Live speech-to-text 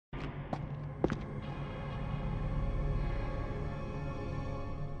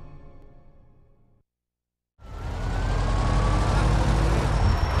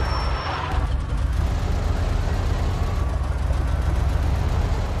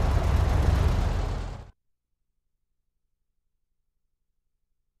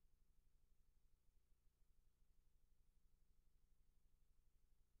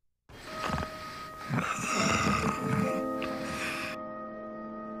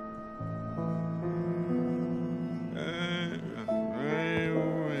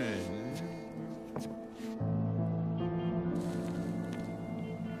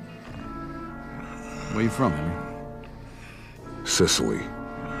from, Henry? Sicily.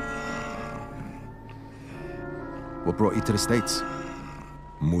 What brought you to the States?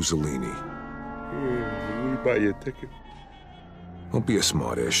 Mussolini. Let me buy you a ticket. Don't be a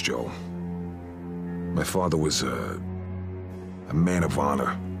smart-ass, Joe. My father was a man of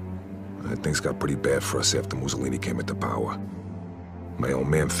honor. Things got pretty bad for us after Mussolini came into power. My old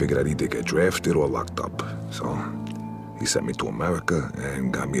man figured I'd either get drafted or locked up. So he sent me to America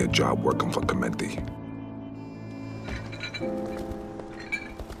and got me a job working for Clementi.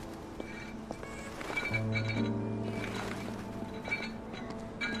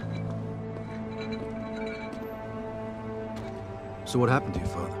 So what happened to your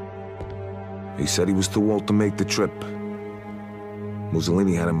father? He said he was too old to make the trip.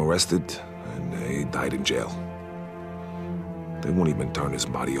 Mussolini had him arrested, and he died in jail. They won't even turn his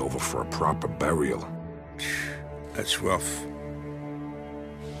body over for a proper burial. That's rough.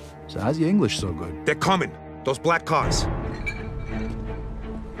 So how's your English so good? They're coming. Those black cars.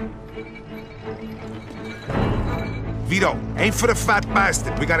 Vito, aim for the fat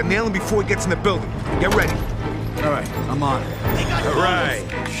bastard. We gotta nail him before he gets in the building. Get ready. All right, I'm on it. They got All guns. right,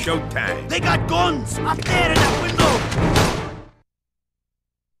 showtime. They got guns up there in that window.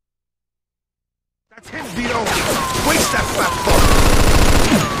 That's him, Vito. Waste that fat fuck.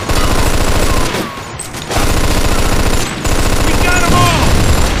 We got them all.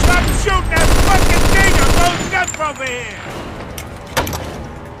 Stop shooting that fucking thing or those guns over here.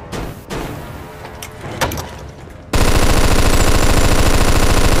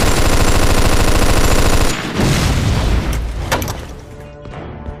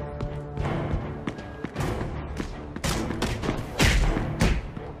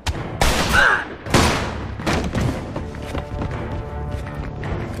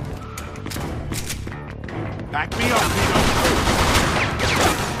 Back me up, Vito.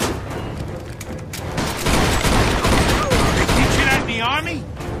 They teach you that in the army?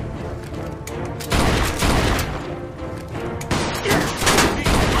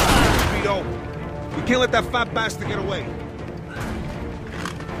 Vito, we can't let that fat bastard get away.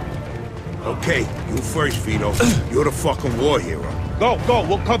 Okay, you first, Vito. You're the fucking war hero. Go,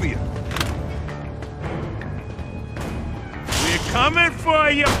 we'll cover you. We're coming for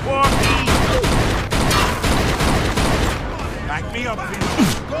you, Porky. Back me up, Vito.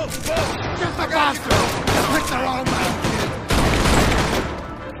 Go! Get the bastard! You picked the wrong man, kid!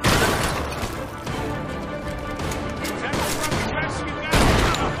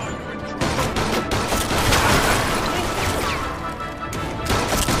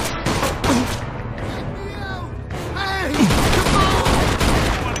 Hey! Come on!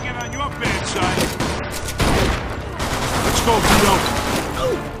 I want to get on your bad side. Let's go, Vito.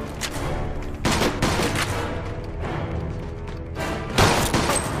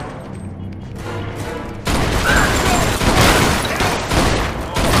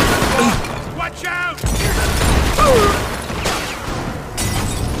 Watch out!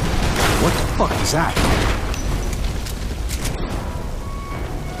 What the fuck is that?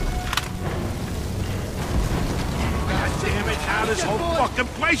 God damn it, now this whole fucking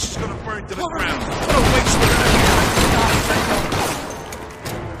place is gonna burn to the ground. What a waste of time.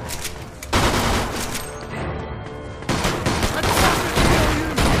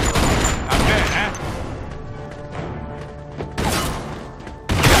 Not bad, huh?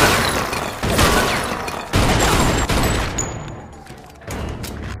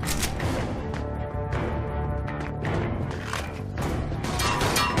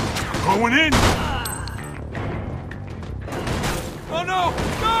 Going in! Oh no!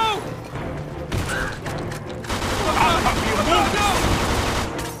 No! I'll help you move!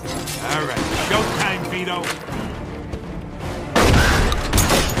 All right, showtime, Vito.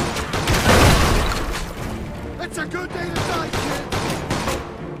 It's a good day to die, kid!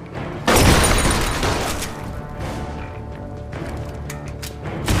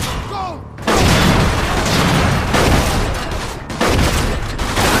 Go!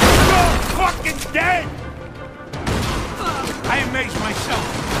 You're fucking dead! I amazed myself.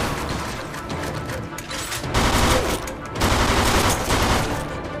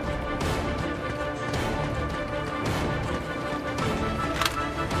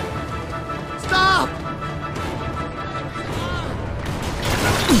 Stop!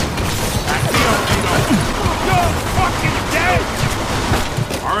 Back me up, Vito. You're fucking dead!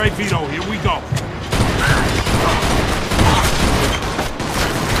 All right, Vito, here we go.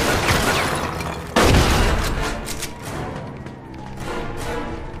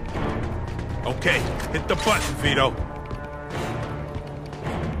 Okay, hit the button, Vito.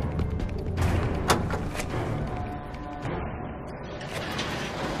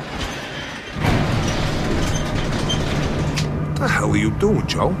 hell are you doing,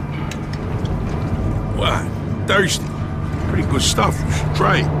 Joe? What? Thirsty. Pretty good stuff. You should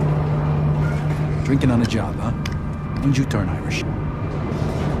try it. Drinking on the job, huh? When'd you turn Irish?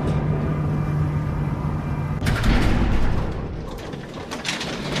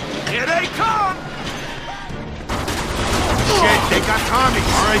 Here they come! Shit, they got Tommy.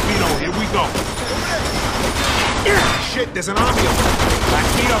 All right, Vito, here we go. Shit, there's an army of them. Back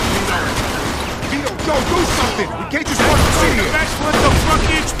me up, Vito. Vito, Joe, do something. We can't just fucking sit here. That's what the fuck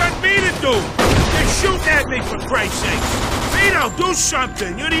you expect me to do? They're shooting at me, for Christ's sake. Vito, do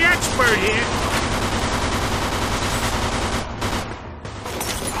something. You're the expert here.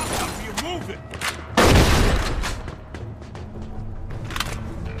 You move it.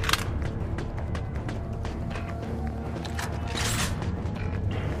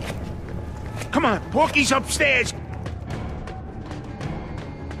 Come on, Porky's upstairs.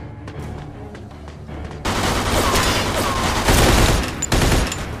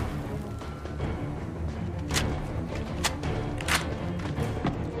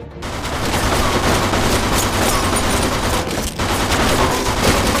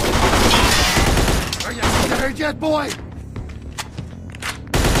 Yet, boy!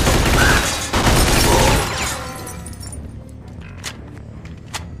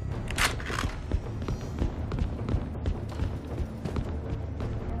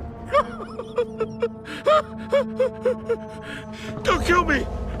 Don't kill me!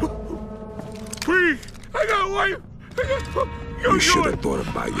 Please! I got a wife! You should have thought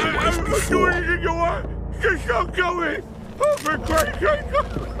about your wife Do before. anything you want! Just don't kill me! Oh, for Christ's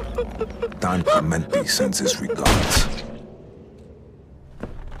sake! Don Clemente sends his regards.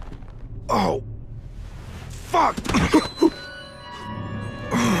 Oh. Fuck!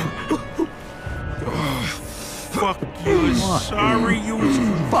 Fuck you, sorry you...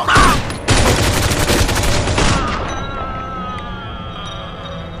 Fuck!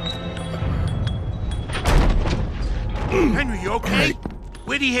 Henry, you okay?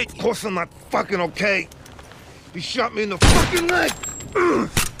 Where'd he hit Of you? course I'm not fucking okay. He shot me in the fucking leg!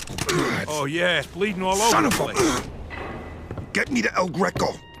 Oh, yeah, it's bleeding all Son over of the place. a... Get me to El Greco.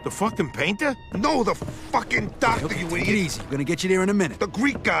 The fucking painter? No, the fucking doctor, you Take it idiot. easy. We're gonna get you there in a minute. The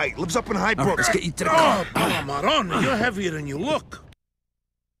Greek guy lives up in All right, Highbrook. let's get you to the car. Oh, Marone, you're heavier than you look.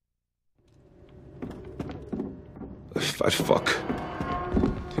 Fat fuck.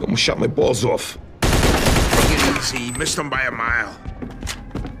 He almost shot my balls off. Take it easy, you missed him by a mile.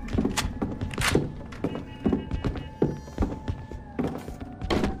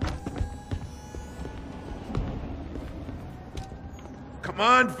 Come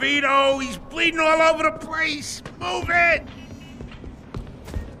on, Vito, he's bleeding all over the place. Move it!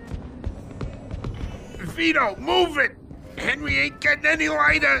 Vito, move it! Henry ain't getting any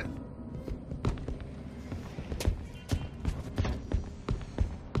lighter.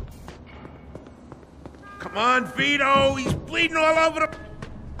 Come on, Vito, he's bleeding all over the...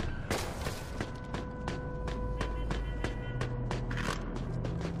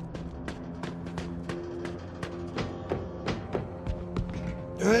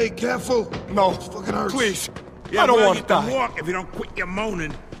 Hey, careful. No, It fucking hurts. please. Yeah, I don't well, want you to can die. walk if you don't quit your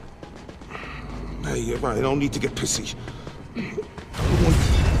moaning. Hey, you're right. I don't need to get pissy.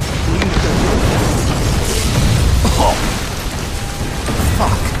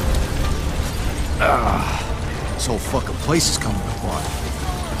 This whole fucking place is coming apart.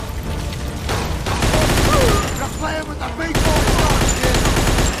 You're playing with the big boy,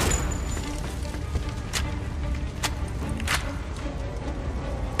 kid.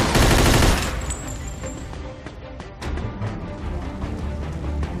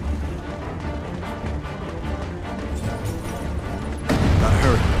 Gotta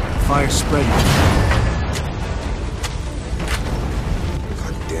hurry. Fire's spreading.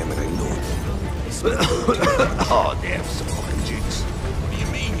 God damn it, I knew it. Oh, damn, some fucking jinx. What do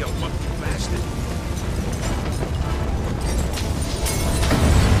you mean, you fucking bastard?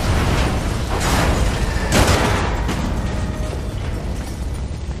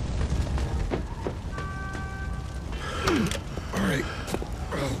 All right.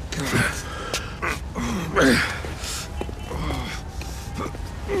 Oh, God.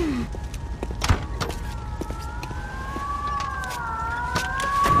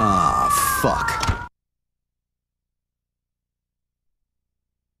 Ah, fuck.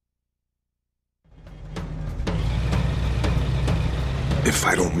 If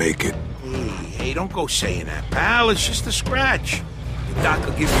I don't make it, Hey, don't go saying that, pal. It's just a scratch. The doc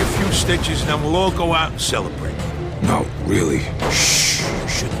will give you a few stitches, and then we'll all go out and celebrate. no, really. Shh! You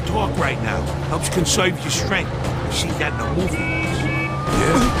shouldn't talk right now. Helps conserve your strength. You see that in the movies.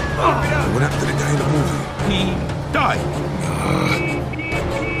 Yeah? What happened to the guy in the movie? He Die.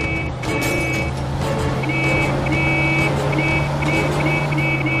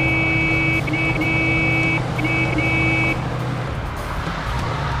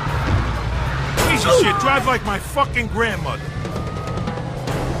 Piece of shit, drive like my fucking grandmother.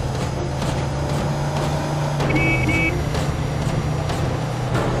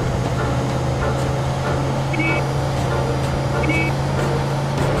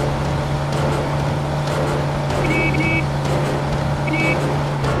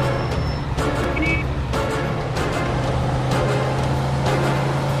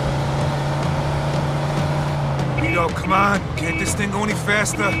 Vito, come on. Can't this thing go any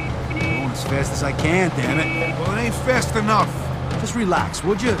faster? Going as fast as I can, damn it. Well, it ain't fast enough. Just relax,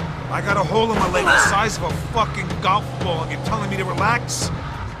 would you? I got a hole in my leg the size of a fucking golf ball, and you're telling me to relax?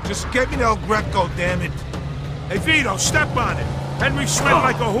 Just get me to El Greco, damn it. Hey, Vito, step on it. Henry sweat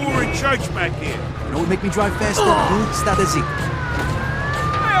like a whore in church back here. You know what would make me drive faster? Sta da zitto.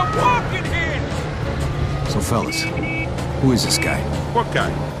 Hey, I'm walking here! So, fellas, who is this guy? What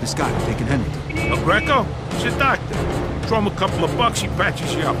guy? This guy we're taking Henry to. El Greco? He's a doctor. Throw him a couple of bucks, he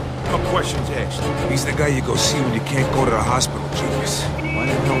patches you up. No questions asked. He's the guy you go see when you can't go to the hospital, genius. Why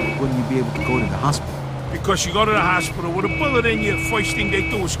the hell wouldn't you be able to go to the hospital? Because you go to the hospital with a bullet in you, first thing they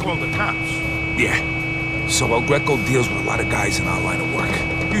do is call the cops. Yeah. So El Greco deals with a lot of guys in our line of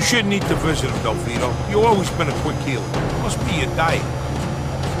work. You shouldn't need to visit him, though, Vito. You've always been a quick healer. Must be your diet.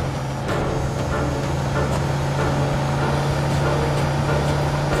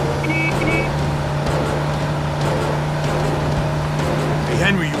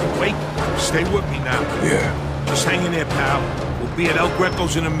 Henry, you awake? Stay with me now. Yeah. Just hang in there, pal. We'll be at El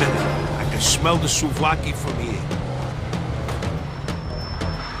Greco's in a minute. I can smell the souvlaki from here.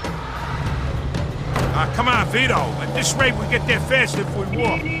 Come on, Vito. At this rate, we get there fast if we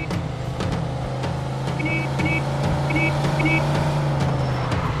walk.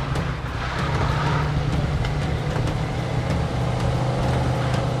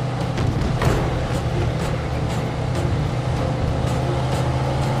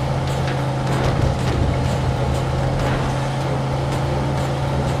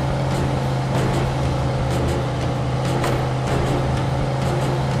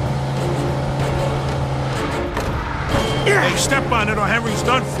 Hey, step on it or Henry's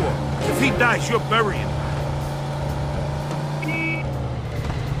done for. If he dies, you're burying him.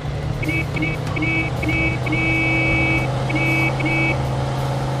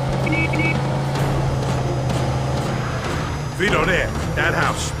 Vito, there. That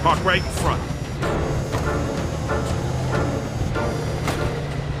house. Park right in front.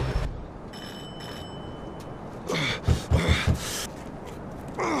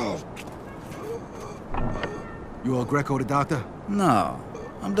 You El Greco the doctor? No,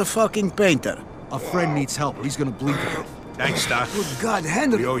 I'm the fucking painter. A friend needs help. He's gonna bleed to death. Thanks, Doc. Good God,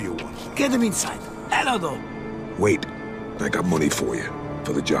 Henry. We owe you one. Get him inside. Hello, though. Wait. I got money for you.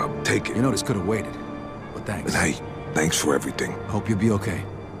 For the job. Take it. You know this could have waited. But thanks. And hey, thanks for everything. Hope you'll be okay.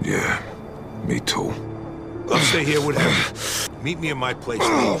 Yeah. Me too. I'll stay here with him. Meet me in my place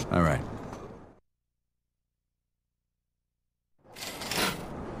later. All right.